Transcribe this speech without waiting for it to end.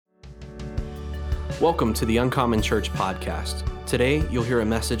Welcome to the Uncommon Church podcast. Today, you'll hear a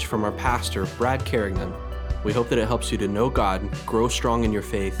message from our pastor, Brad Carignan. We hope that it helps you to know God, grow strong in your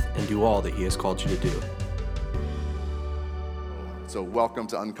faith, and do all that He has called you to do. So welcome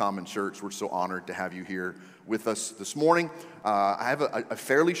to Uncommon Church. We're so honored to have you here with us this morning. I have a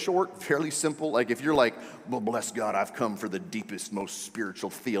fairly short, fairly simple, like if you're like, well, bless God, I've come for the deepest, most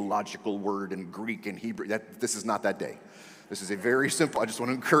spiritual, theological word in Greek and Hebrew. This is not that day. This is a very simple, I just want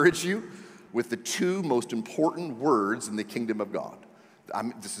to encourage you with the two most important words in the kingdom of God.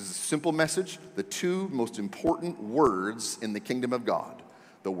 This is a simple message. The two most important words in the kingdom of God,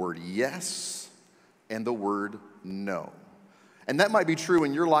 the word yes and the word no. And that might be true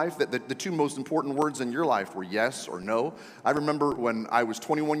in your life, that the two most important words in your life were yes or no. I remember when I was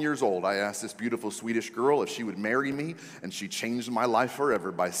 21 years old, I asked this beautiful Swedish girl if she would marry me, and she changed my life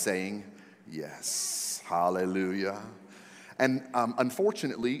forever by saying yes. Hallelujah. And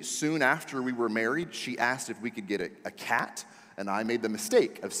unfortunately, soon after we were married, she asked if we could get a cat, and I made the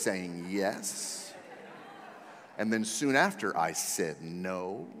mistake of saying yes. And then soon after, I said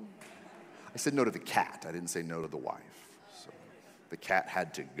no. I said no to the cat. I didn't say no to the wife. So the cat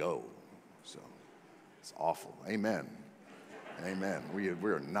had to go. So it's awful. Amen. Amen. We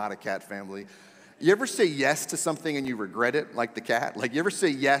are not a cat family. You ever say yes to something and you regret it, like the cat? Like, you ever say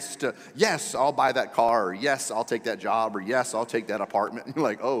yes to, yes, I'll buy that car, or yes, I'll take that job, or yes, I'll take that apartment, and you're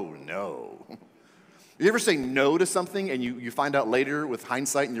like, oh, no. You ever say no to something and you find out later with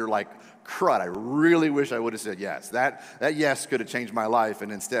hindsight and you're like, crud, I really wish I would have said yes. That yes could have changed my life,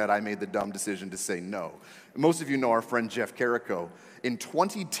 and instead I made the dumb decision to say no. Most of you know our friend Jeff Carrico. In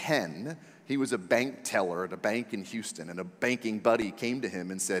 2010, he was a bank teller at a bank in Houston, and a banking buddy came to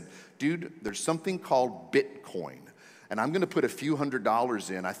him and said, dude, there's something called Bitcoin, and I'm going to put a few $100s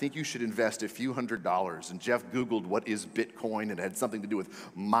in. I think you should invest a few $100s. And Jeff Googled what is Bitcoin, and it had something to do with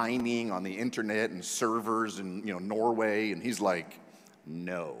mining on the internet and servers in Norway, and he's like,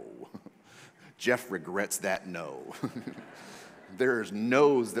 no. Jeff regrets that no. There's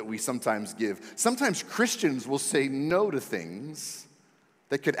no's that we sometimes give. Sometimes Christians will say no to things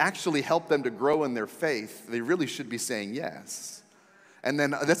that could actually help them to grow in their faith. They really should be saying yes. And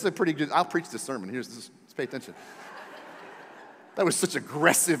then that's a pretty good, I'll preach this sermon. Let's pay attention. That was such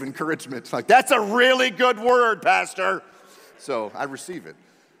aggressive encouragement. Like, that's a really good word, Pastor. So I receive it.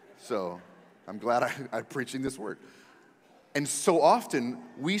 So I'm glad I'm preaching this word. And so often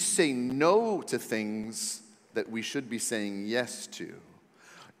we say no to things that we should be saying yes to.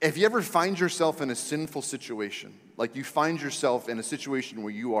 If you ever find yourself in a sinful situation, like you find yourself in a situation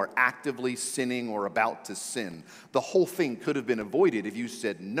where you are actively sinning or about to sin, the whole thing could have been avoided if you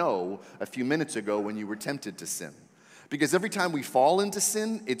said no a few minutes ago when you were tempted to sin. Because every time we fall into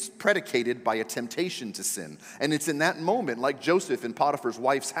sin, it's predicated by a temptation to sin. And it's in that moment, like Joseph in Potiphar's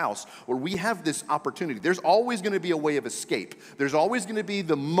wife's house, where we have this opportunity. There's always going to be a way of escape. There's always going to be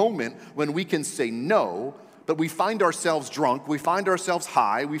the moment when we can say no, but we find ourselves drunk, we find ourselves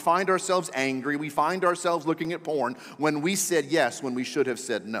high, we find ourselves angry, we find ourselves looking at porn when we said yes when we should have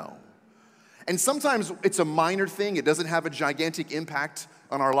said no. And sometimes it's a minor thing. It doesn't have a gigantic impact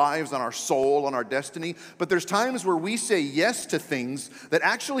on our lives, on our soul, on our destiny. But there's times where we say yes to things that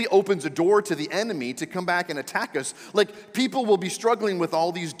actually opens a door to the enemy to come back and attack us. Like, people will be struggling with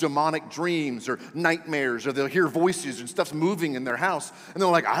all these demonic dreams or nightmares, or they'll hear voices and stuff's moving in their house. And they're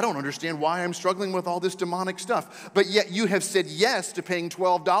like, I don't understand why I'm struggling with all this demonic stuff. But yet you have said yes to paying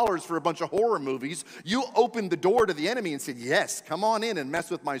 $12 for a bunch of horror movies. You opened the door to the enemy and said, yes, come on in and mess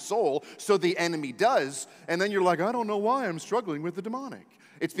with my soul. So the enemy does. And then you're like, I don't know why I'm struggling with the demonic.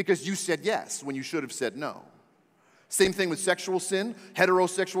 It's because you said yes when you should have said no. Same thing with sexual sin,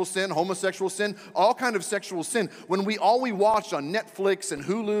 heterosexual sin, homosexual sin, all kind of sexual sin. When all we watch on Netflix and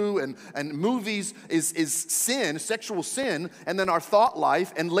Hulu and movies is sin, sexual sin, and then our thought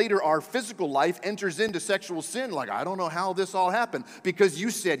life and later our physical life enters into sexual sin. Like, I don't know how this all happened, because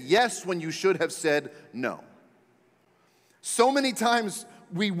you said yes when you should have said no. So many times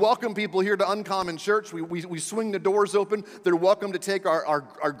we welcome people here to Uncommon Church. We swing the doors open. They're welcome to take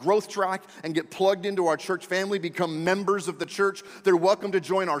our growth track and get plugged into our church family, become members of the church. They're welcome to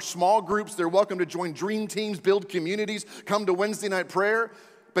join our small groups. They're welcome to join dream teams, build communities, come to Wednesday night prayer.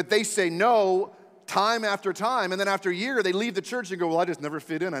 But they say no time after time, and then after a year, they leave the church and go, well, I just never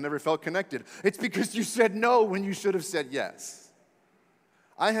fit in. I never felt connected. It's because you said no when you should have said yes.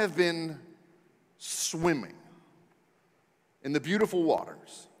 I have been swimming in the beautiful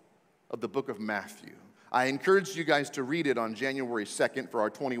waters of the book of Matthew. I encouraged you guys to read it on January 2nd for our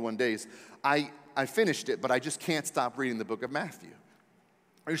 21 days. I finished it, but I just can't stop reading the book of Matthew.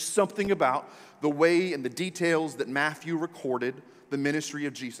 There's something about the way and the details that Matthew recorded the ministry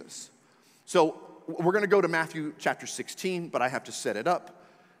of Jesus. So we're going to go to Matthew chapter 16, but I have to set it up.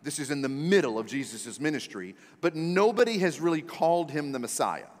 This is in the middle of Jesus' ministry, but nobody has really called him the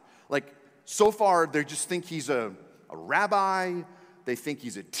Messiah. Like, so far, they just think he's a rabbi, they think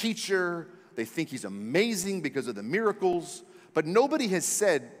he's a teacher, they think he's amazing because of the miracles, but nobody has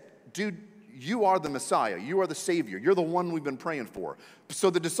said, dude, you are the Messiah, you are the Savior, you're the one we've been praying for. So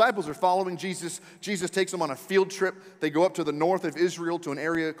the disciples are following Jesus. Jesus takes them on a field trip. They go up to the north of Israel to an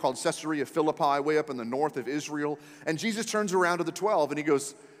area called Caesarea Philippi, way up in the north of Israel. And Jesus turns around to the 12 and he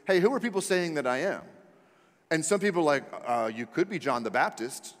goes, hey, who are people saying that I am? And some people are like, you could be John the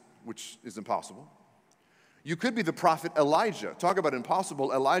Baptist, which is impossible. You could be the prophet Elijah. Talk about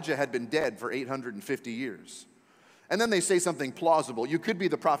impossible. Elijah had been dead for 850 years. And then they say something plausible. You could be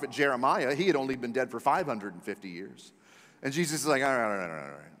the prophet Jeremiah. He had only been dead for 550 years. And Jesus is like, all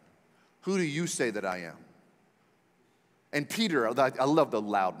right. Who do you say that I am? And Peter, I love the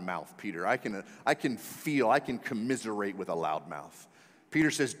loud mouth, Peter. I can commiserate with a loud mouth.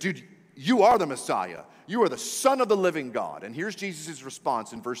 Peter says, dude, you are the Messiah. You are the Son of the living God. And here's Jesus'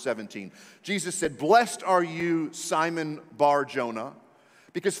 response in verse 17. Jesus said, blessed are you, Simon Bar-Jonah,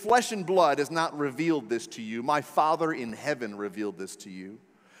 because flesh and blood has not revealed this to you. My Father in heaven revealed this to you.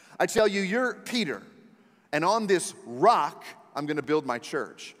 I tell you, you're Peter, and on this rock I'm going to build my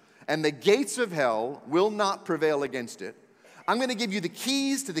church, and the gates of hell will not prevail against it. I'm going to give you the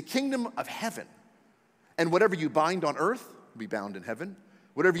keys to the kingdom of heaven, and whatever you bind on earth will be bound in heaven.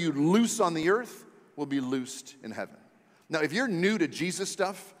 Whatever you loose on the earth will be loosed in heaven. Now, if you're new to Jesus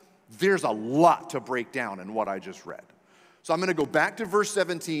stuff, there's a lot to break down in what I just read. So I'm going to go back to verse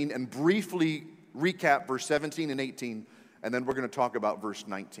 17 and briefly recap verse 17 and 18, and then we're going to talk about verse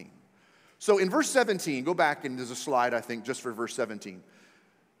 19. So in verse 17, go back, and there's a slide, I think, just for verse 17.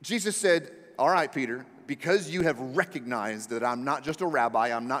 Jesus said, all right, Peter, because you have recognized that I'm not just a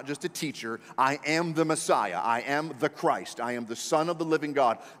rabbi, I'm not just a teacher, I am the Messiah, I am the Christ, I am the Son of the living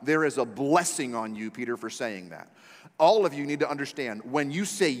God. There is a blessing on you, Peter, for saying that. All of you need to understand, when you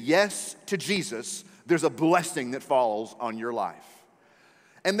say yes to Jesus, there's a blessing that falls on your life.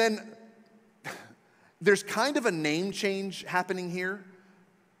 And then there's kind of a name change happening here,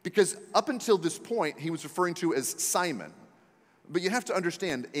 because up until this point, he was referring to as Simon. But you have to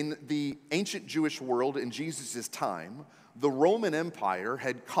understand, in the ancient Jewish world in Jesus' time, the Roman Empire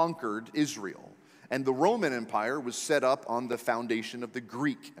had conquered Israel. And the Roman Empire was set up on the foundation of the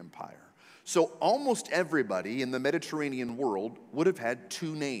Greek Empire. So almost everybody in the Mediterranean world would have had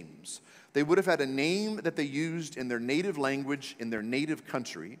two names. They would have had a name that they used in their native language, in their native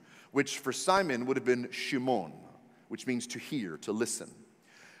country, which for Simon would have been Shimon, which means to hear, to listen.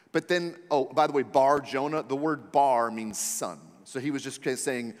 But then, oh, by the way, Bar-Jonah, the word bar means son. So he was just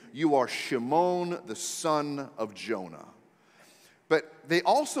saying, you are Shimon, the son of Jonah. But they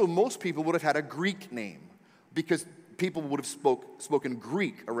also, most people would have had a Greek name, because people would have spoken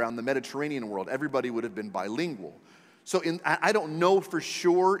Greek around the Mediterranean world. Everybody would have been bilingual. So I don't know for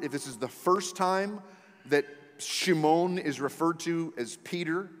sure if this is the first time that Shimon is referred to as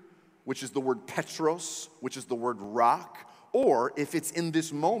Peter, which is the word Petros, which is the word rock, or if it's in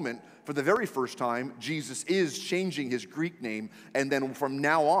this moment, for the very first time, Jesus is changing his Greek name, and then from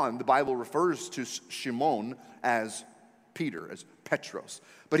now on, the Bible refers to Shimon as Peter, as Petros.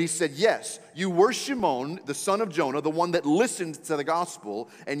 But he said, yes, you were Shimon, the son of Jonah, the one that listened to the gospel,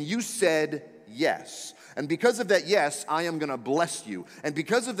 and you said yes. And because of that yes, I am going to bless you. And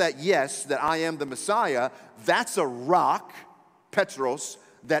because of that yes, that I am the Messiah, that's a rock, Petros,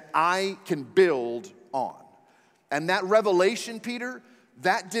 that I can build on. And that revelation, Peter,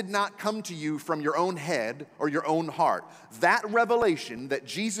 that did not come to you from your own head or your own heart. That revelation that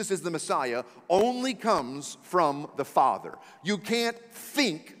Jesus is the Messiah only comes from the Father. You can't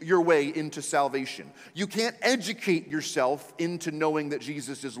think your way into salvation. You can't educate yourself into knowing that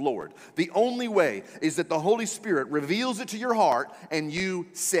Jesus is Lord. The only way is that the Holy Spirit reveals it to your heart and you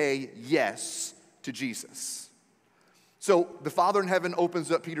say yes to Jesus. So the Father in heaven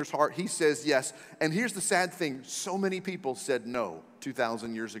opens up Peter's heart. He says yes. And here's the sad thing. So many people said no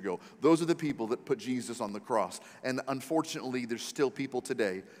 2,000 years ago. Those are the people that put Jesus on the cross. And unfortunately, there's still people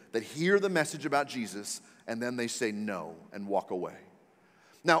today that hear the message about Jesus and then they say no and walk away.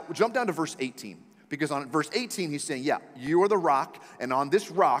 Now, jump down to verse 18. Because on verse 18, he's saying, yeah, you are the rock. And on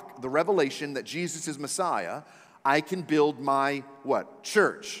this rock, the revelation that Jesus is Messiah, I can build my, what?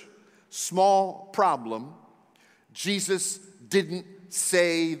 Church. Small problem. Jesus didn't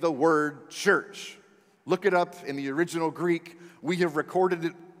say the word church. Look it up in the original Greek. We have recorded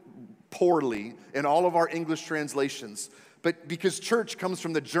it poorly in all of our English translations. But because church comes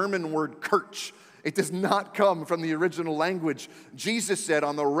from the German word Kirch, It does not come from the original language. Jesus said,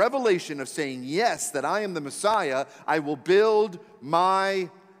 on the revelation of saying, yes, that I am the Messiah, I will build my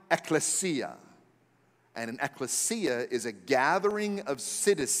ecclesia. And an ecclesia is a gathering of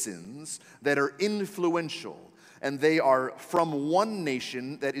citizens that are influential. And they are from one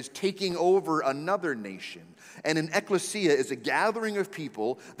nation that is taking over another nation. And an ecclesia is a gathering of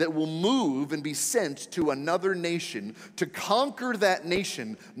people that will move and be sent to another nation to conquer that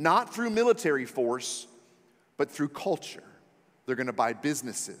nation, not through military force, but through culture. They're going to buy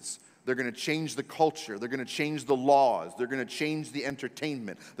businesses. They're going to change the culture. They're going to change the laws. They're going to change the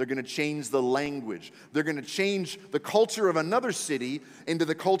entertainment. They're going to change the language. They're going to change the culture of another city into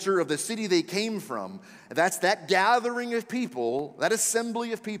the culture of the city they came from. That's that gathering of people, that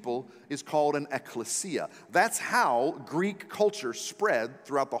assembly of people is called an ecclesia. That's how Greek culture spread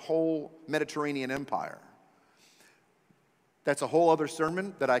throughout the whole Mediterranean Empire. That's a whole other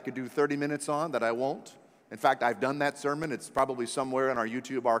sermon that I could do 30 minutes on that I won't. In fact, I've done that sermon. It's probably somewhere in our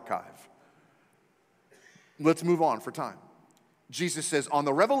YouTube archive. Let's move on for time. Jesus says, on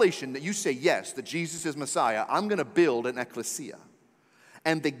the revelation that you say yes, that Jesus is Messiah, I'm going to build an ecclesia.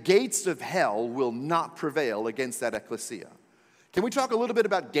 And the gates of hell will not prevail against that ecclesia. Can we talk a little bit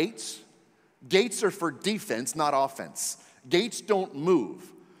about gates? Gates are for defense, not offense. Gates don't move.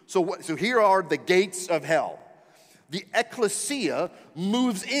 So here are the gates of hell. The ecclesia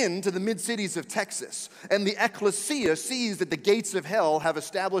moves into the mid-cities of Texas. And the ecclesia sees that the gates of hell have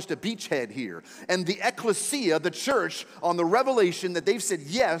established a beachhead here. And the ecclesia, the church, on the revelation that they've said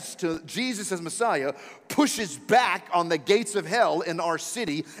yes to Jesus as Messiah, pushes back on the gates of hell in our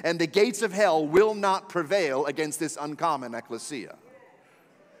city. And the gates of hell will not prevail against this uncommon ecclesia.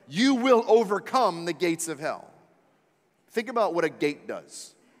 You will overcome the gates of hell. Think about what a gate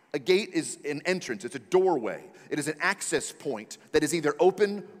does. A gate is an entrance. It's a doorway. It is an access point that is either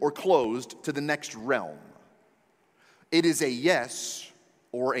open or closed to the next realm. It is a yes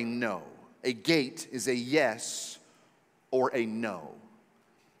or a no. A gate is a yes or a no.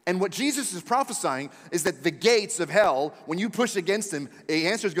 And what Jesus is prophesying is that the gates of hell, when you push against them, the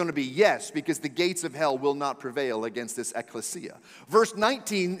answer is going to be yes, because the gates of hell will not prevail against this ecclesia. Verse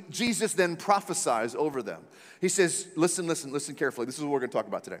 19, Jesus then prophesies over them. He says, listen carefully. This is what we're going to talk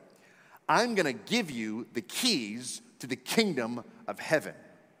about today. I'm going to give you the keys to the kingdom of heaven.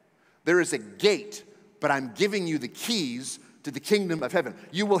 There is a gate, but I'm giving you the keys to the kingdom of heaven.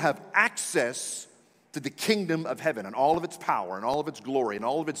 You will have access to the kingdom of heaven and all of its power and all of its glory and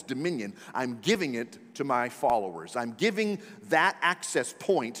all of its dominion. I'm giving it to my followers. I'm giving that access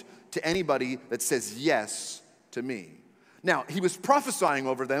point to anybody that says yes to me. Now, he was prophesying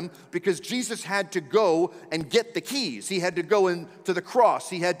over them because Jesus had to go and get the keys. He had to go into the cross.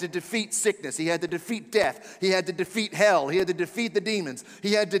 He had to defeat sickness. He had to defeat death. He had to defeat hell. He had to defeat the demons.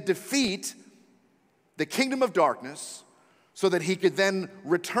 He had to defeat the kingdom of darkness so that he could then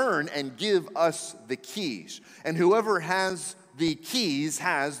return and give us the keys. And whoever has the keys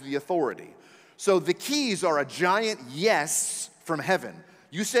has the authority. So the keys are a giant yes from heaven.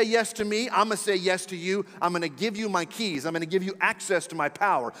 You say yes to me, I'm going to say yes to you. I'm going to give you my keys. I'm going to give you access to my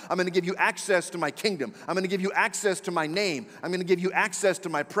power. I'm going to give you access to my kingdom. I'm going to give you access to my name. I'm going to give you access to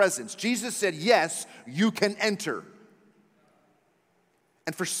my presence. Jesus said, yes, you can enter.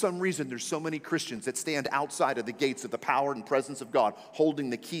 And for some reason, there's so many Christians that stand outside of the gates of the power and presence of God, holding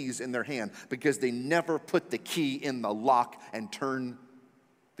the keys in their hand because they never put the key in the lock and turn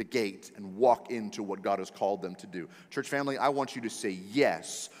the gate and walk into what God has called them to do. Church family, I want you to say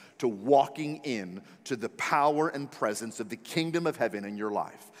yes to walking in to the power and presence of the kingdom of heaven in your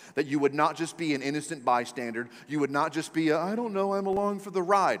life. That you would not just be an innocent bystander. You would not just be I don't know, I'm along for the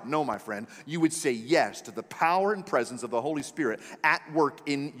ride. No, my friend. You would say yes to the power and presence of the Holy Spirit at work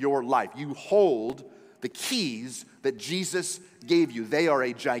in your life. You hold the keys that Jesus gave you. They are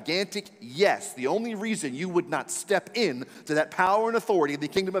a gigantic yes. The only reason you would not step in to that power and authority of the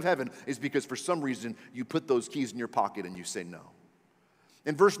kingdom of heaven is because for some reason you put those keys in your pocket and you say no.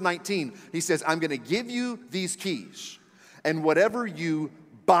 In verse 19, he says, I'm going to give you these keys, and whatever you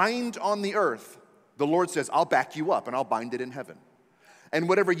bind on the earth, the Lord says, I'll back you up and I'll bind it in heaven. And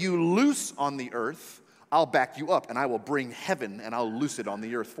whatever you loose on the earth, I'll back you up and I will bring heaven and I'll loose it on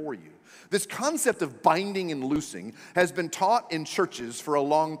the earth for you. This concept of binding and loosing has been taught in churches for a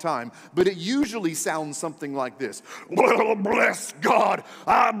long time, but it usually sounds something like this. Well, bless God,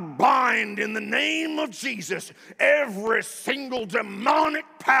 I bind in the name of Jesus every single demonic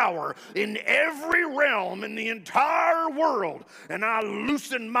power in every realm in the entire world, and I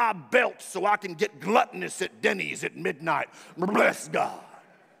loosen my belt so I can get gluttonous at Denny's at midnight. Bless God.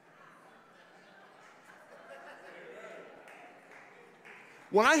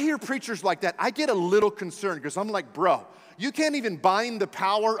 when I hear preachers like that, I get a little concerned because I'm like, bro, you can't even bind the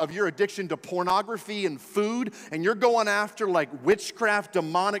power of your addiction to pornography and food, and you're going after like witchcraft,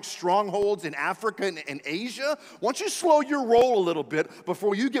 demonic strongholds in Africa and Asia? Why don't you slow your roll a little bit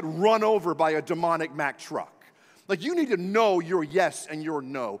before you get run over by a demonic Mack truck? Like, you need to know your yes and your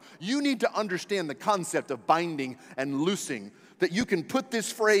no. You need to understand the concept of binding and loosing, that you can put this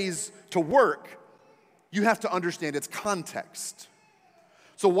phrase to work. You have to understand its context.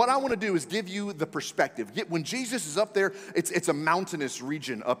 So what I want to do is give you the perspective. When Jesus is up there, it's a mountainous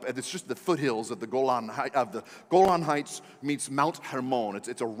region up. It's just the foothills of the Golan Heights meets Mount Hermon.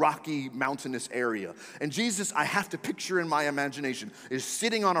 It's a rocky, mountainous area. And Jesus, I have to picture in my imagination, is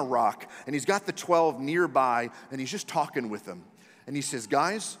sitting on a rock, and he's got the 12 nearby, and he's just talking with them. And he says,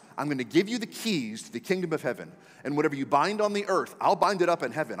 guys, I'm going to give you the keys to the kingdom of heaven. And whatever you bind on the earth, I'll bind it up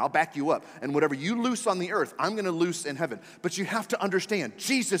in heaven. I'll back you up. And whatever you loose on the earth, I'm going to loose in heaven. But you have to understand,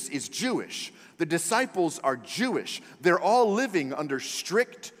 Jesus is Jewish. The disciples are Jewish. They're all living under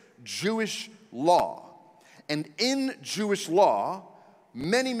strict Jewish law. And in Jewish law,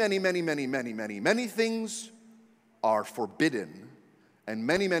 many things are forbidden. And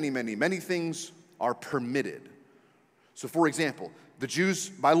many things are permitted. So for example, the Jews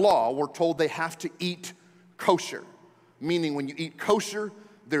by law were told they have to eat kosher, meaning when you eat kosher,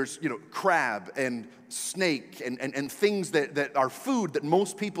 there's crab and snake and things that are food that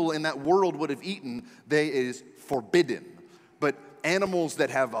most people in that world would have eaten, is forbidden. But animals that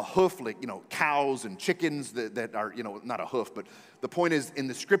have a hoof, like cows and chickens that are not a hoof, but the point is in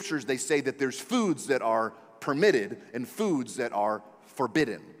the scriptures they say that there's foods that are permitted and foods that are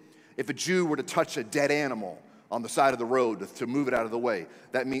forbidden. If a Jew were to touch a dead animal on the side of the road to move it out of the way,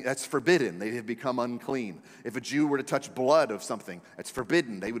 that's forbidden. They have become unclean. If a Jew were to touch blood of something, that's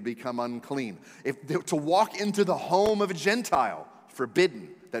forbidden. They would become unclean. To walk into the home of a Gentile, forbidden.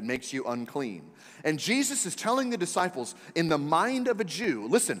 That makes you unclean. And Jesus is telling the disciples, in the mind of a Jew,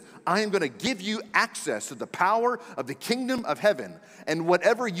 listen, I am going to give you access to the power of the kingdom of heaven. And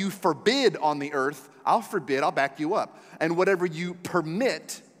whatever you forbid on the earth, I'll back you up. And whatever you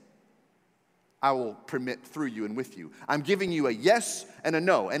permit, I will permit through you and with you. I'm giving you a yes and a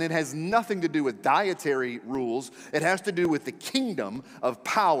no, and it has nothing to do with dietary rules. It has to do with the kingdom of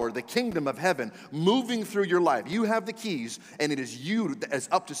power, the kingdom of heaven, moving through your life. You have the keys, and it is you that is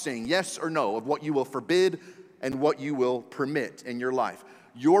up to saying yes or no of what you will forbid and what you will permit in your life.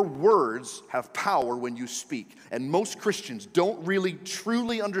 Your words have power when you speak, and most Christians don't really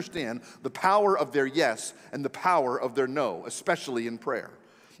truly understand the power of their yes and the power of their no, especially in prayer.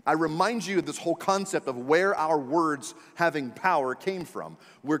 I remind you of this whole concept of where our words having power came from.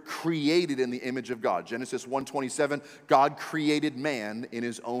 We're created in the image of God. Genesis 1:27, God created man in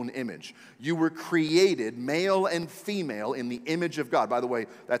his own image. You were created male and female in the image of God. By the way,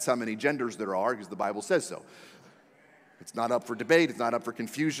 that's how many genders there are because the Bible says so. It's not up for debate. It's not up for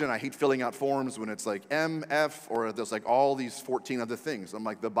confusion. I hate filling out forms when it's like M, F, or there's like all these 14 other things. I'm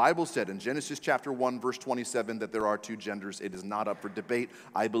like, the Bible said in Genesis chapter 1, verse 27, that there are two genders. It is not up for debate.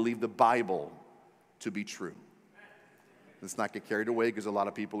 I believe the Bible to be true. Let's not get carried away because a lot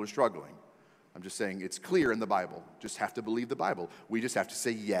of people are struggling. I'm just saying it's clear in the Bible. Just have to believe the Bible. We just have to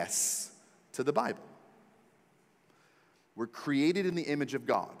say yes to the Bible. We're created in the image of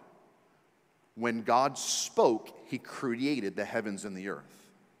God. When God spoke, he created the heavens and the earth.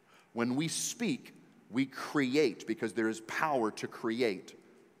 When we speak, we create because there is power to create.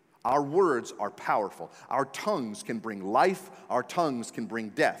 Our words are powerful. Our tongues can bring life. Our tongues can bring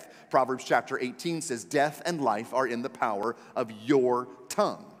death. Proverbs chapter 18 says, death and life are in the power of your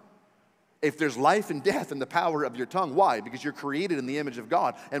tongue. If there's life and death in the power of your tongue, why? Because you're created in the image of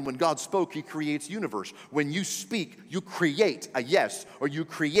God, and when God spoke, he creates universe. When you speak, you create a yes, or you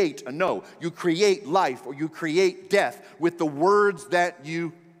create a no. You create life, or you create death with the words that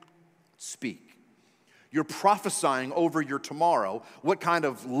you speak. You're prophesying over your tomorrow, what kind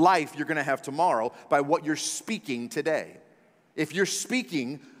of life you're going to have tomorrow by what you're speaking today. If you're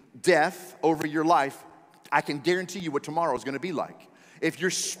speaking death over your life, I can guarantee you what tomorrow is going to be like. If you're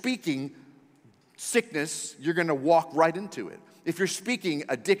speaking sickness, you're going to walk right into it. If you're speaking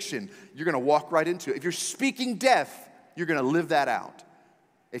addiction, you're going to walk right into it. If you're speaking death, you're going to live that out.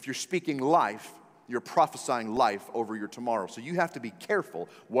 If you're speaking life, you're prophesying life over your tomorrow. So you have to be careful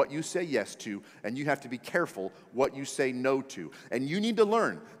what you say yes to, and you have to be careful what you say no to. And you need to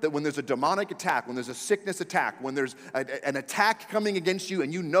learn that when there's a demonic attack, when there's a sickness attack, when there's an attack coming against you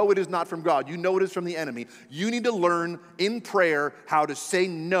and you know it is not from God, you know it is from the enemy, you need to learn in prayer how to say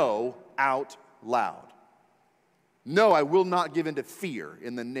no out loud. No, I will not give in to fear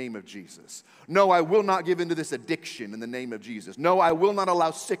in the name of Jesus. No, I will not give in to this addiction in the name of Jesus. No, I will not allow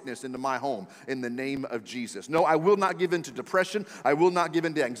sickness into my home in the name of Jesus. No, I will not give in to depression. I will not give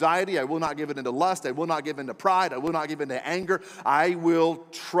in to anxiety. I will not give in to lust. I will not give in to pride. I will not give in to anger. I will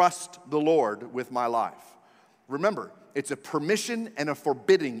trust the Lord with my life. Remember, it's a permission and a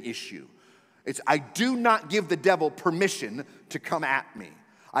forbidding issue. I do not give the devil permission to come at me.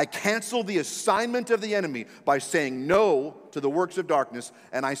 I cancel the assignment of the enemy by saying no to the works of darkness,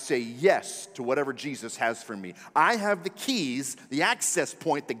 and I say yes to whatever Jesus has for me. I have the keys, the access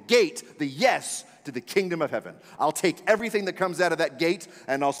point, the gate, the yes to the kingdom of heaven. I'll take everything that comes out of that gate,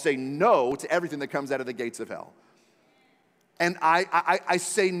 and I'll say no to everything that comes out of the gates of hell. And I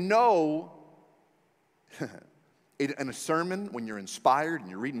say no in a sermon when you're inspired and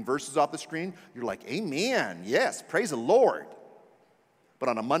you're reading verses off the screen. You're like, amen, yes, praise the Lord. But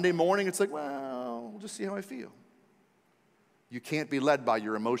on a Monday morning, it's like, well, we'll just see how I feel. You can't be led by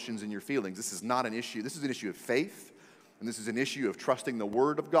your emotions and your feelings. This is not an issue. This is an issue of faith, and this is an issue of trusting the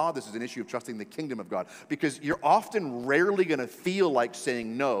Word of God. This is an issue of trusting the kingdom of God, because you're often rarely going to feel like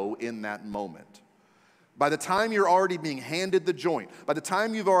saying no in that moment. By the time you're already being handed the joint, by the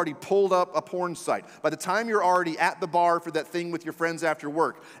time you've already pulled up a porn site, by the time you're already at the bar for that thing with your friends after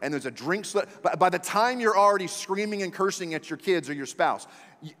work, and there's a drink slip, by the time you're already screaming and cursing at your kids or your spouse,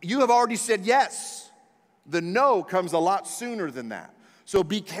 you have already said yes. The no comes a lot sooner than that. So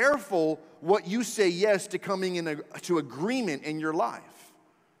be careful what you say yes to coming into agreement in your life.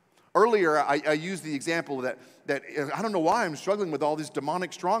 Earlier, I used the example that I don't know why I'm struggling with all these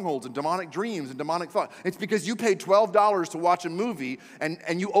demonic strongholds and demonic dreams and demonic thoughts. It's because you paid $12 to watch a movie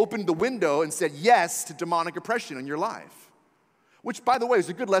and you opened the window and said yes to demonic oppression in your life. Which, by the way, is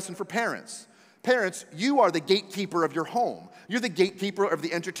a good lesson for parents. Parents, you are the gatekeeper of your home. You're the gatekeeper of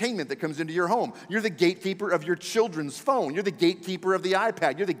the entertainment that comes into your home. You're the gatekeeper of your children's phone. You're the gatekeeper of the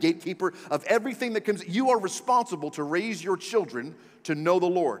iPad. You're the gatekeeper of everything that comes. You are responsible to raise your children to know the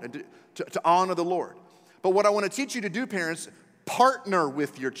Lord and to honor the Lord. But what I want to teach you to do, parents, partner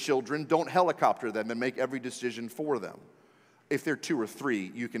with your children. Don't helicopter them and make every decision for them. If they're 2 or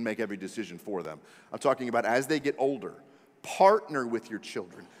 3, you can make every decision for them. I'm talking about as they get older. Partner with your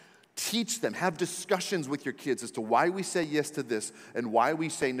children. Teach them, have discussions with your kids as to why we say yes to this and why we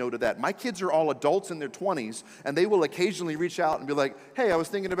say no to that. My kids are all adults in their 20s, and they will occasionally reach out and be like, hey, I was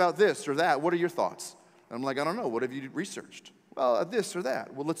thinking about this or that. What are your thoughts? And I'm like, I don't know. What have you researched? Well, this or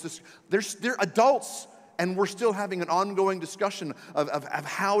that. Well, let's just, they're adults, and we're still having an ongoing discussion of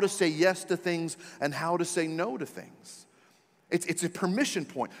how to say yes to things and how to say no to things. It's a permission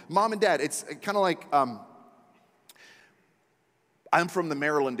point. Mom and Dad, it's kind of like, I'm from the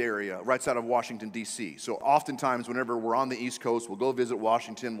Maryland area, right side of Washington, D.C. So oftentimes, whenever we're on the East Coast, we'll go visit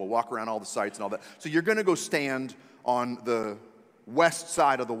Washington, we'll walk around all the sites and all that. So you're going to go stand on the west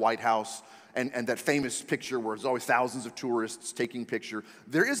side of the White House, and that famous picture where there's always thousands of tourists taking picture.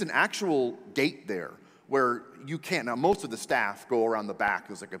 There is an actual gate there where you can't. Now, most of the staff go around the back.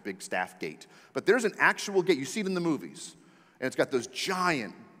 There's like a big staff gate. But there's an actual gate. You see it in the movies. And it's got those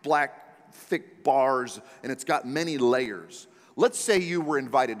giant, black, thick bars, and it's got many layers. Let's say you were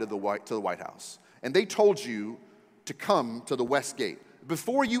invited to the White House, and they told you to come to the West Gate.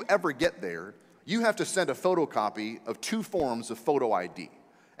 Before you ever get there, you have to send a photocopy of 2 forms of photo ID,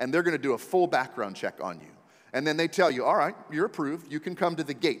 and they're going to do a full background check on you. And then they tell you, all right, you're approved. You can come to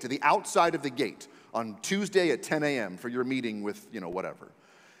the gate, to the outside of the gate on Tuesday at 10 a.m. for your meeting with, whatever.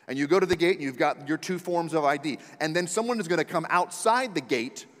 And you go to the gate, and you've got your 2 forms of ID. And then someone is going to come outside the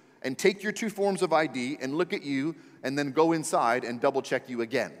gate and take your 2 forms of ID and look at you and then go inside and double check you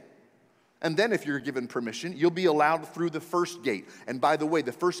again. And then if you're given permission, you'll be allowed through the first gate. And by the way,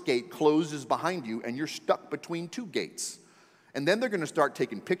 the first gate closes behind you and you're stuck between 2 gates. And then they're going to start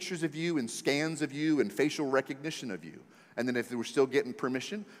taking pictures of you and scans of you and facial recognition of you. And then if they were still getting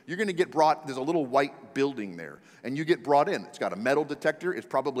permission, you're going to get brought, there's a little white building there, and you get brought in. It's got a metal detector. It's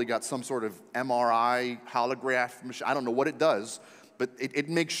probably got some sort of MRI holograph machine. I don't know what it does, but it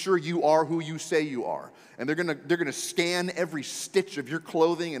makes sure you are who you say you are. And they're gonna scan every stitch of your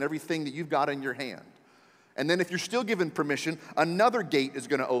clothing and everything that you've got in your hand. And then if you're still given permission, another gate is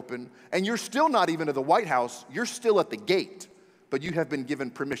gonna open, and you're still not even at the White House, you're still at the gate, but you have been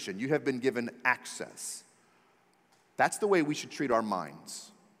given permission. You have been given access. That's the way we should treat our minds.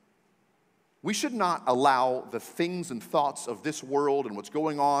 We should not allow the things and thoughts of this world and what's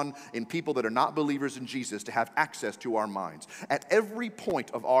going on in people that are not believers in Jesus to have access to our minds. At every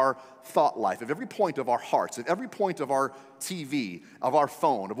point of our thought life, at every point of our hearts, at every point of our TV, of our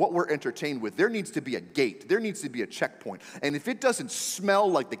phone, of what we're entertained with, there needs to be a gate. There needs to be a checkpoint. And if it doesn't smell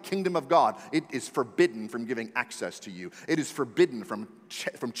like the kingdom of God, it is forbidden from giving access to you. It is forbidden from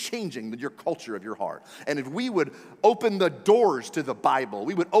changing your culture of your heart. And if we would open the doors to the Bible,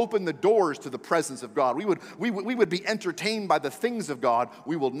 we would open the doors to the presence of God, we would be entertained by the things of God,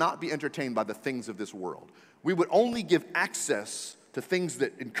 we will not be entertained by the things of this world. We would only give access to things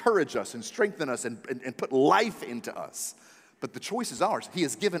that encourage us and strengthen us and put life into us. But the choice is ours. He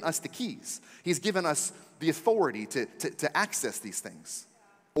has given us the keys. He's given us the authority to access these things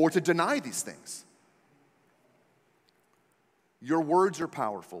or to deny these things. Your words are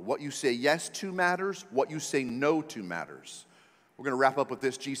powerful. What you say yes to matters. What you say no to matters. We're going to wrap up with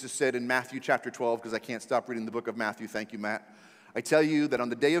this. Jesus said in Matthew chapter 12, because I can't stop reading the book of Matthew. Thank you, Matt. I tell you that on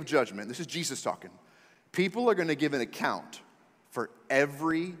the day of judgment, this is Jesus talking, people are going to give an account for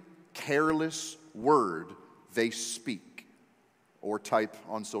every careless word they speak or type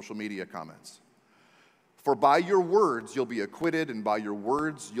on social media comments. For by your words you'll be acquitted, and by your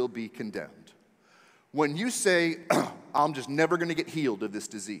words you'll be condemned. When you say, I'm just never going to get healed of this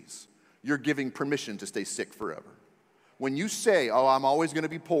disease, you're giving permission to stay sick forever. When you say, I'm always going to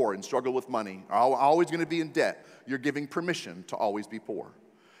be poor and struggle with money, or I'm always going to be in debt, you're giving permission to always be poor.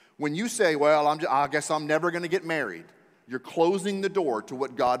 When you say, I guess I'm never going to get married, you're closing the door to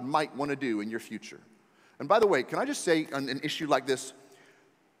what God might want to do in your future. And by the way, can I just say on an issue like this,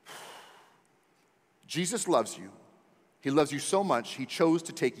 Jesus loves you. He loves you so much, he chose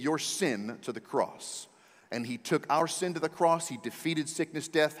to take your sin to the cross. And he took our sin to the cross. He defeated sickness,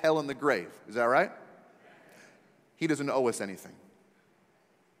 death, hell, and the grave. Is that right? He doesn't owe us anything.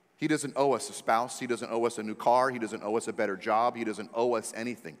 He doesn't owe us a spouse. He doesn't owe us a new car. He doesn't owe us a better job. He doesn't owe us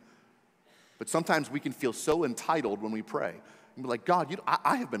anything. But sometimes we can feel so entitled when we pray. And be like, God,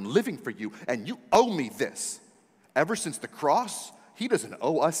 I have been living for you, and you owe me this. Ever since the cross, he doesn't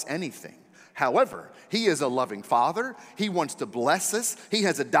owe us anything. However, he is a loving father. He wants to bless us. He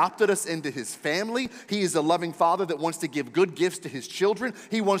has adopted us into his family. He is a loving father that wants to give good gifts to his children.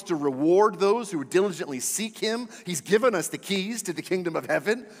 He wants to reward those who diligently seek him. He's given us the keys to the kingdom of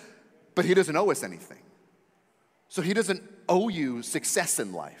heaven, but he doesn't owe us anything. So he doesn't owe you success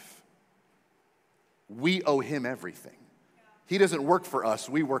in life. We owe him everything. He doesn't work for us.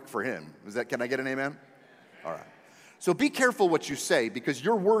 We work for him. Can I get an amen? All right. So be careful what you say, because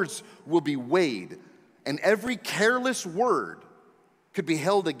your words will be weighed, and every careless word could be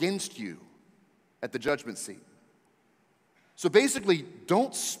held against you at the judgment seat. So basically,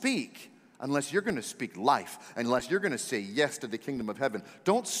 don't speak unless you're going to speak life, unless you're going to say yes to the kingdom of heaven.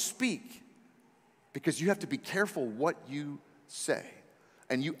 Don't speak, because you have to be careful what you say.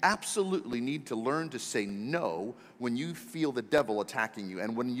 And you absolutely need to learn to say no when you feel the devil attacking you.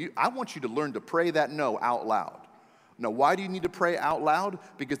 And I want you to learn to pray that no out loud. Now, why do you need to pray out loud?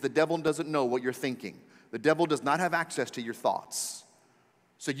 Because the devil doesn't know what you're thinking. The devil does not have access to your thoughts.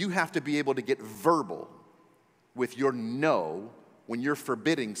 So you have to be able to get verbal with your no when you're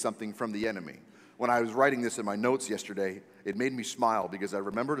forbidding something from the enemy. When I was writing this in my notes yesterday, it made me smile because I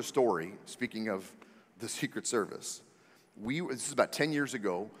remembered a story, speaking of the Secret Service. This is about 10 years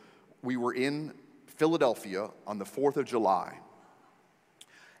ago. We were in Philadelphia on the 4th of July.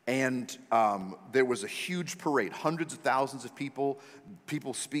 And there was a huge parade, hundreds of thousands of people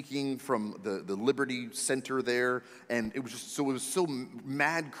speaking from the Liberty Center there, and it was so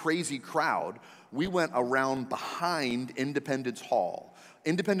mad, crazy crowd. We went around behind Independence Hall.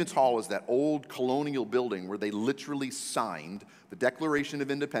 Independence Hall is that old colonial building where they literally signed the Declaration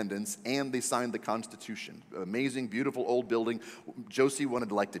of Independence and they signed the Constitution. Amazing, beautiful old building. Josie wanted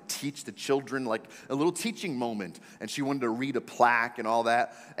to teach the children, like a little teaching moment, and she wanted to read a plaque and all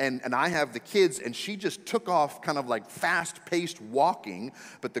that. And I have the kids, and she just took off kind of like fast-paced walking,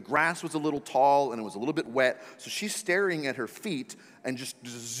 but the grass was a little tall and it was a little bit wet, so she's staring at her feet and just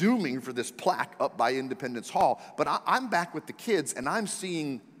zooming for this plaque up by Independence Hall. But I'm back with the kids, and I'm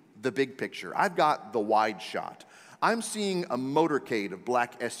seeing the big picture. I've got the wide shot. I'm seeing a motorcade of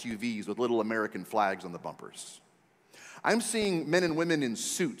black SUVs with little American flags on the bumpers. I'm seeing men and women in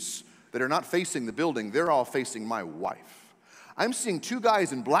suits that are not facing the building. They're all facing my wife. I'm seeing two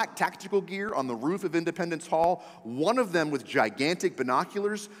guys in black tactical gear on the roof of Independence Hall, one of them with gigantic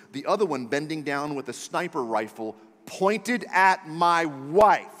binoculars, the other one bending down with a sniper rifle pointed at my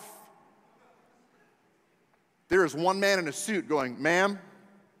wife. There is one man in a suit going, ma'am,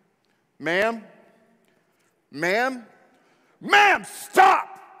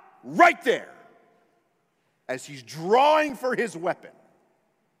 stop! right there as he's drawing for his weapon.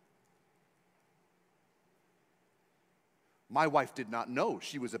 My wife did not know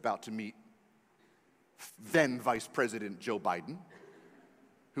she was about to meet then Vice President Joe Biden,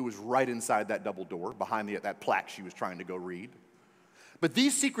 who was right inside that double door behind that plaque she was trying to go read. But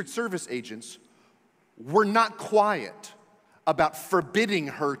these Secret Service agents were not quiet about forbidding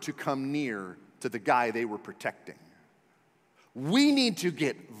her to come near to the guy they were protecting. We need to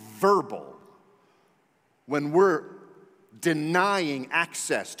get verbal when we're denying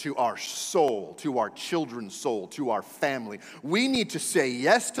access to our soul, to our children's soul, to our family. We need to say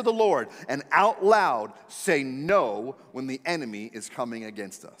yes to the Lord and out loud say no when the enemy is coming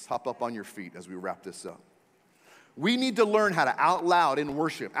against us. Hop up on your feet as we wrap this up. We need to learn how to out loud in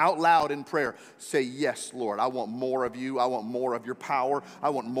worship, out loud in prayer, say, yes, Lord, I want more of you. I want more of your power. I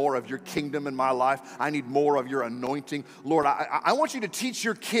want more of your kingdom in my life. I need more of your anointing. Lord, I want you to teach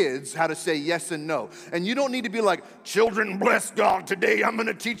your kids how to say yes and no. And you don't need to be like, children, bless God, today I'm going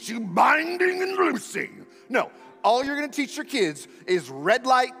to teach you binding and loosing. No, all you're going to teach your kids is red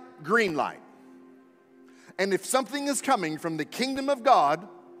light, green light. And if something is coming from the kingdom of God,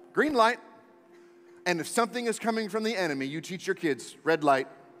 green light. And if something is coming from the enemy, you teach your kids, red light,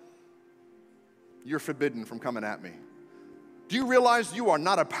 you're forbidden from coming at me. Do you realize you are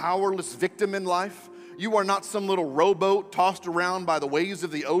not a powerless victim in life? You are not some little rowboat tossed around by the waves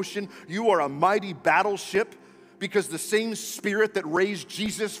of the ocean. You are a mighty battleship because the same spirit that raised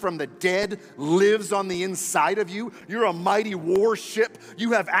Jesus from the dead lives on the inside of you. You're a mighty warship.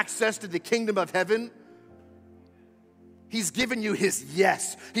 You have access to the kingdom of heaven. He's given you his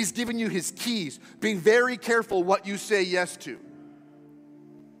yes. He's given you his keys. Be very careful what you say yes to.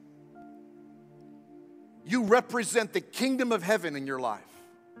 You represent the kingdom of heaven in your life.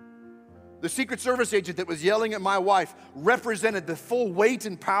 The Secret Service agent that was yelling at my wife represented the full weight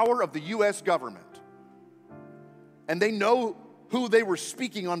and power of the U.S. government. And they know who they were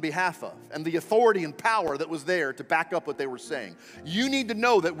speaking on behalf of and the authority and power that was there to back up what they were saying. You need to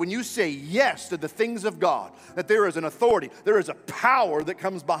know that when you say yes to the things of God, that there is an authority, there is a power that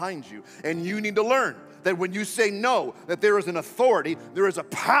comes behind you. And you need to learn that when you say no, that there is an authority, there is a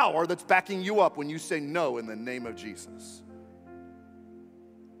power that's backing you up when you say no in the name of Jesus.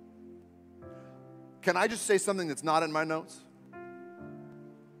 Can I just say something that's not in my notes?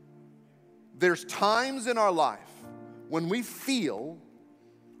 There's times in our life when we feel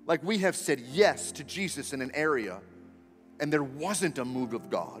like we have said yes to Jesus in an area and there wasn't a move of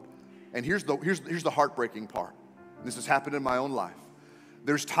God. And here's the heartbreaking part. This has happened in my own life.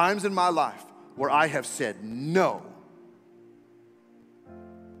 There's times in my life where I have said no.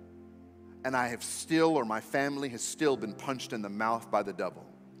 And I have still, or my family has still been punched in the mouth by the devil.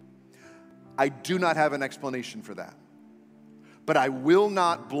 I do not have an explanation for that. But I will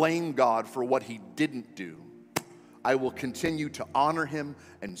not blame God for what he didn't do. I will continue to honor him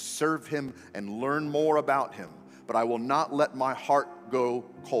and serve him and learn more about him. But I will not let my heart go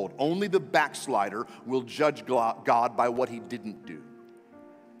cold. Only the backslider will judge God by what he didn't do.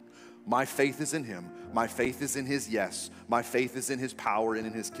 My faith is in him. My faith is in his yes. My faith is in his power and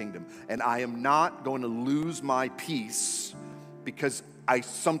in his kingdom. And I am not going to lose my peace because I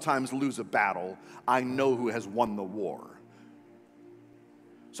sometimes lose a battle. I know who has won the war.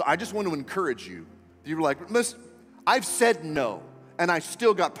 So I just want to encourage you. You're like, listen, I've said no, and I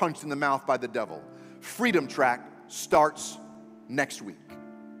still got punched in the mouth by the devil. Freedom Track starts next week.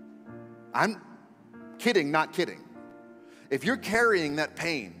 I'm kidding, not kidding. If you're carrying that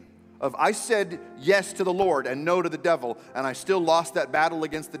pain of I said yes to the Lord and no to the devil, and I still lost that battle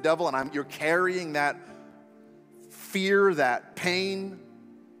against the devil, and you're carrying that fear, that pain,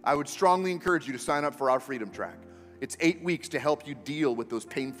 I would strongly encourage you to sign up for our Freedom Track. It's 8 weeks to help you deal with those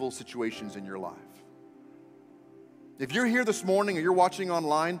painful situations in your life. If you're here this morning or you're watching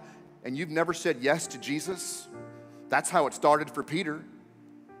online and you've never said yes to Jesus, that's how it started for Peter.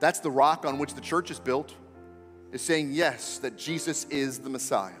 That's the rock on which the church is built, is saying yes, that Jesus is the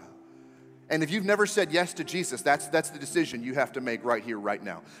Messiah. And if you've never said yes to Jesus, that's the decision you have to make right here, right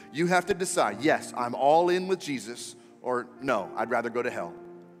now. You have to decide, yes, I'm all in with Jesus, or no, I'd rather go to hell.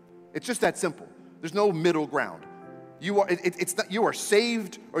 It's just that simple. There's no middle ground. You are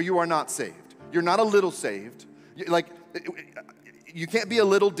saved or you are not saved. You're not a little saved. You can't be a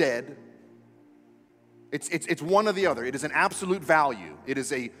little dead. It's one or the other. It is an absolute value. It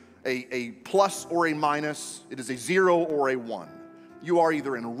is a plus or a minus. It is a 0 or a 1. You are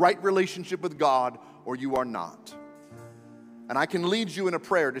either in right relationship with God or you are not. And I can lead you in a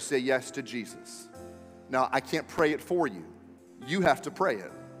prayer to say yes to Jesus. Now, I can't pray it for you. You have to pray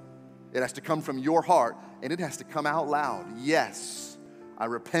it. It has to come from your heart, and it has to come out loud. Yes, I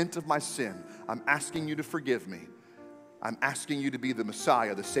repent of my sin. I'm asking you to forgive me. I'm asking you to be the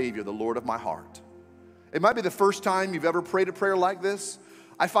Messiah, the Savior, the Lord of my heart. It might be the first time you've ever prayed a prayer like this.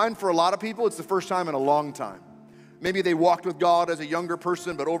 I find for a lot of people, it's the first time in a long time. Maybe they walked with God as a younger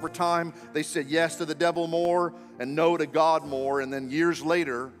person, but over time, they said yes to the devil more and no to God more. And then years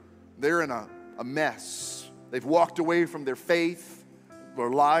later, they're in a mess. They've walked away from their faith.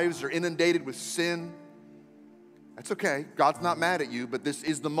 Their lives are inundated with sin. That's okay. God's not mad at you, but this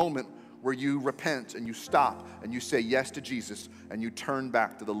is the moment where you repent and you stop and you say yes to Jesus and you turn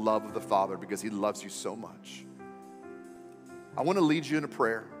back to the love of the Father because He loves you so much. I want to lead you in a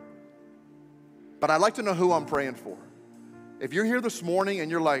prayer, but I'd like to know who I'm praying for. If you're here this morning and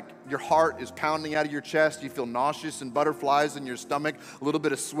you're like, your heart is pounding out of your chest, you feel nauseous and butterflies in your stomach, a little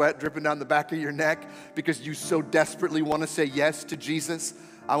bit of sweat dripping down the back of your neck because you so desperately want to say yes to Jesus,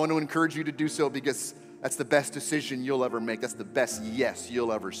 I want to encourage you to do so because that's the best decision you'll ever make. That's the best yes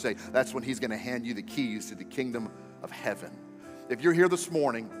you'll ever say. That's when He's going to hand you the keys to the kingdom of heaven. If you're here this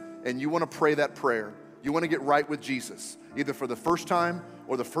morning and you want to pray that prayer, you want to get right with Jesus, either for the first time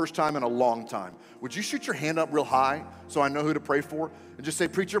or the first time in a long time, would you shoot your hand up real high so I know who to pray for? And just say,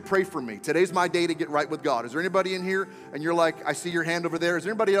 preacher, pray for me. Today's my day to get right with God. Is there anybody in here and you're like, I see your hand over there. Is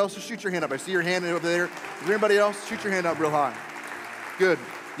there anybody else? Just shoot your hand up. I see your hand over there. Is there anybody else? Shoot your hand up real high. Good.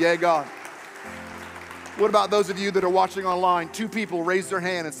 Yeah, God. What about those of you that are watching online? 2 people raised their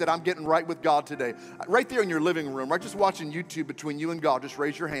hand and said, I'm getting right with God today. Right there in your living room, right just watching YouTube between you and God, just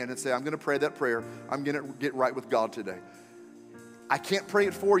raise your hand and say, I'm going to pray that prayer. I'm going to get right with God today. I can't pray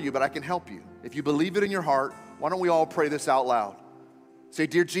it for you, but I can help you. If you believe it in your heart, why don't we all pray this out loud? Say,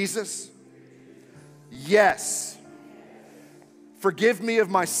 dear Jesus, yes, forgive me of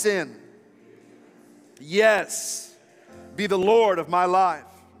my sin. Yes, be the Lord of my life.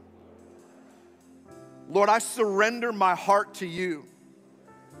 Lord, I surrender my heart to you,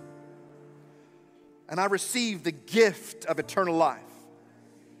 and I receive the gift of eternal life.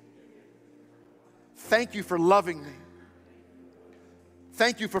 Thank you for loving me.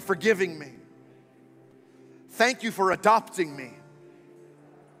 Thank you for forgiving me. Thank you for adopting me.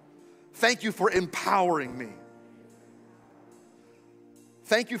 Thank you for empowering me.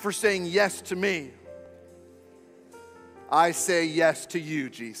 Thank you for saying yes to me. I say yes to you,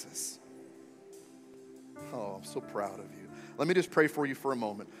 Jesus. Oh, I'm so proud of you. Let me just pray for you for a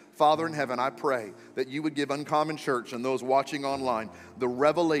moment. Father in heaven, I pray that you would give Uncommon Church and those watching online the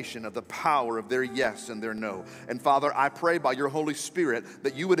revelation of the power of their yes and their no. And Father, I pray by your Holy Spirit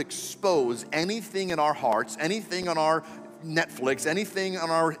that you would expose anything in our hearts, anything on our Netflix, anything on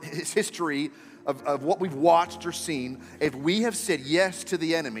our history of what we've watched or seen. If we have said yes to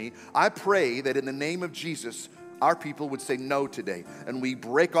the enemy, I pray that in the name of Jesus, our people would say no today. And we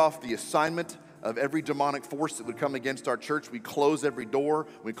break off the assignment of every demonic force that would come against our church. We close every door.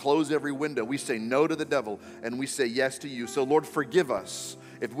 We close every window. We say no to the devil, and we say yes to you. So, Lord, forgive us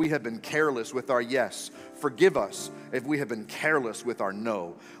if we have been careless with our yes. Forgive us if we have been careless with our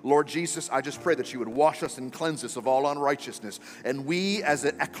no. Lord Jesus, I just pray that you would wash us and cleanse us of all unrighteousness. And we as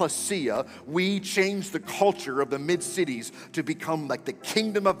an ecclesia, we change the culture of the mid-cities to become like the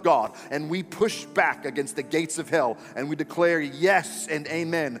kingdom of God. And we push back against the gates of hell. And we declare yes and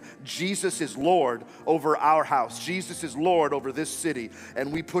amen. Jesus is Lord over our house. Jesus is Lord over this city.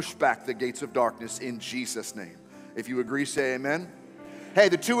 And we push back the gates of darkness in Jesus' name. If you agree, say amen. Hey,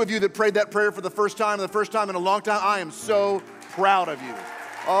 the 2 of you that prayed that prayer for the first time and the first time in a long time, I am so proud of you.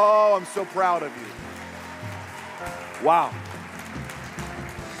 Oh, I'm so proud of you. Wow.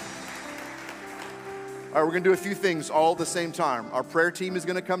 All right, we're going to do a few things all at the same time. Our prayer team is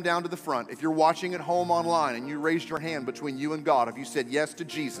going to come down to the front. If you're watching at home online and you raised your hand between you and God, if you said yes to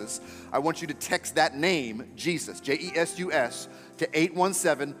Jesus, I want you to text that name, Jesus, J-E-S-U-S, to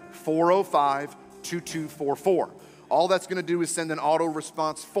 817-405-2244. All that's going to do is send an auto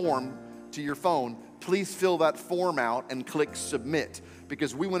response form to your phone. Please fill that form out and click submit,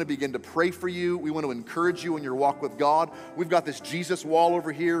 because we want to begin to pray for you. We want to encourage you in your walk with God. We've got this Jesus wall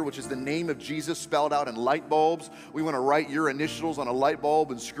over here, which is the name of Jesus spelled out in light bulbs. We want to write your initials on a light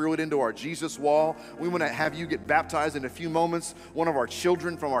bulb and screw it into our Jesus wall. We want to have you get baptized in a few moments. One of our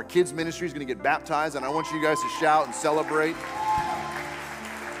children from our kids ministry is going to get baptized, and I want you guys to shout and celebrate.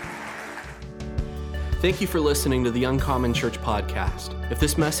 Thank you for listening to the Uncommon Church podcast. If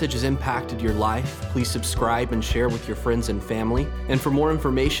this message has impacted your life, please subscribe and share with your friends and family. And for more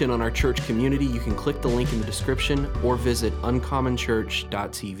information on our church community, you can click the link in the description or visit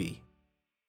uncommonchurch.tv.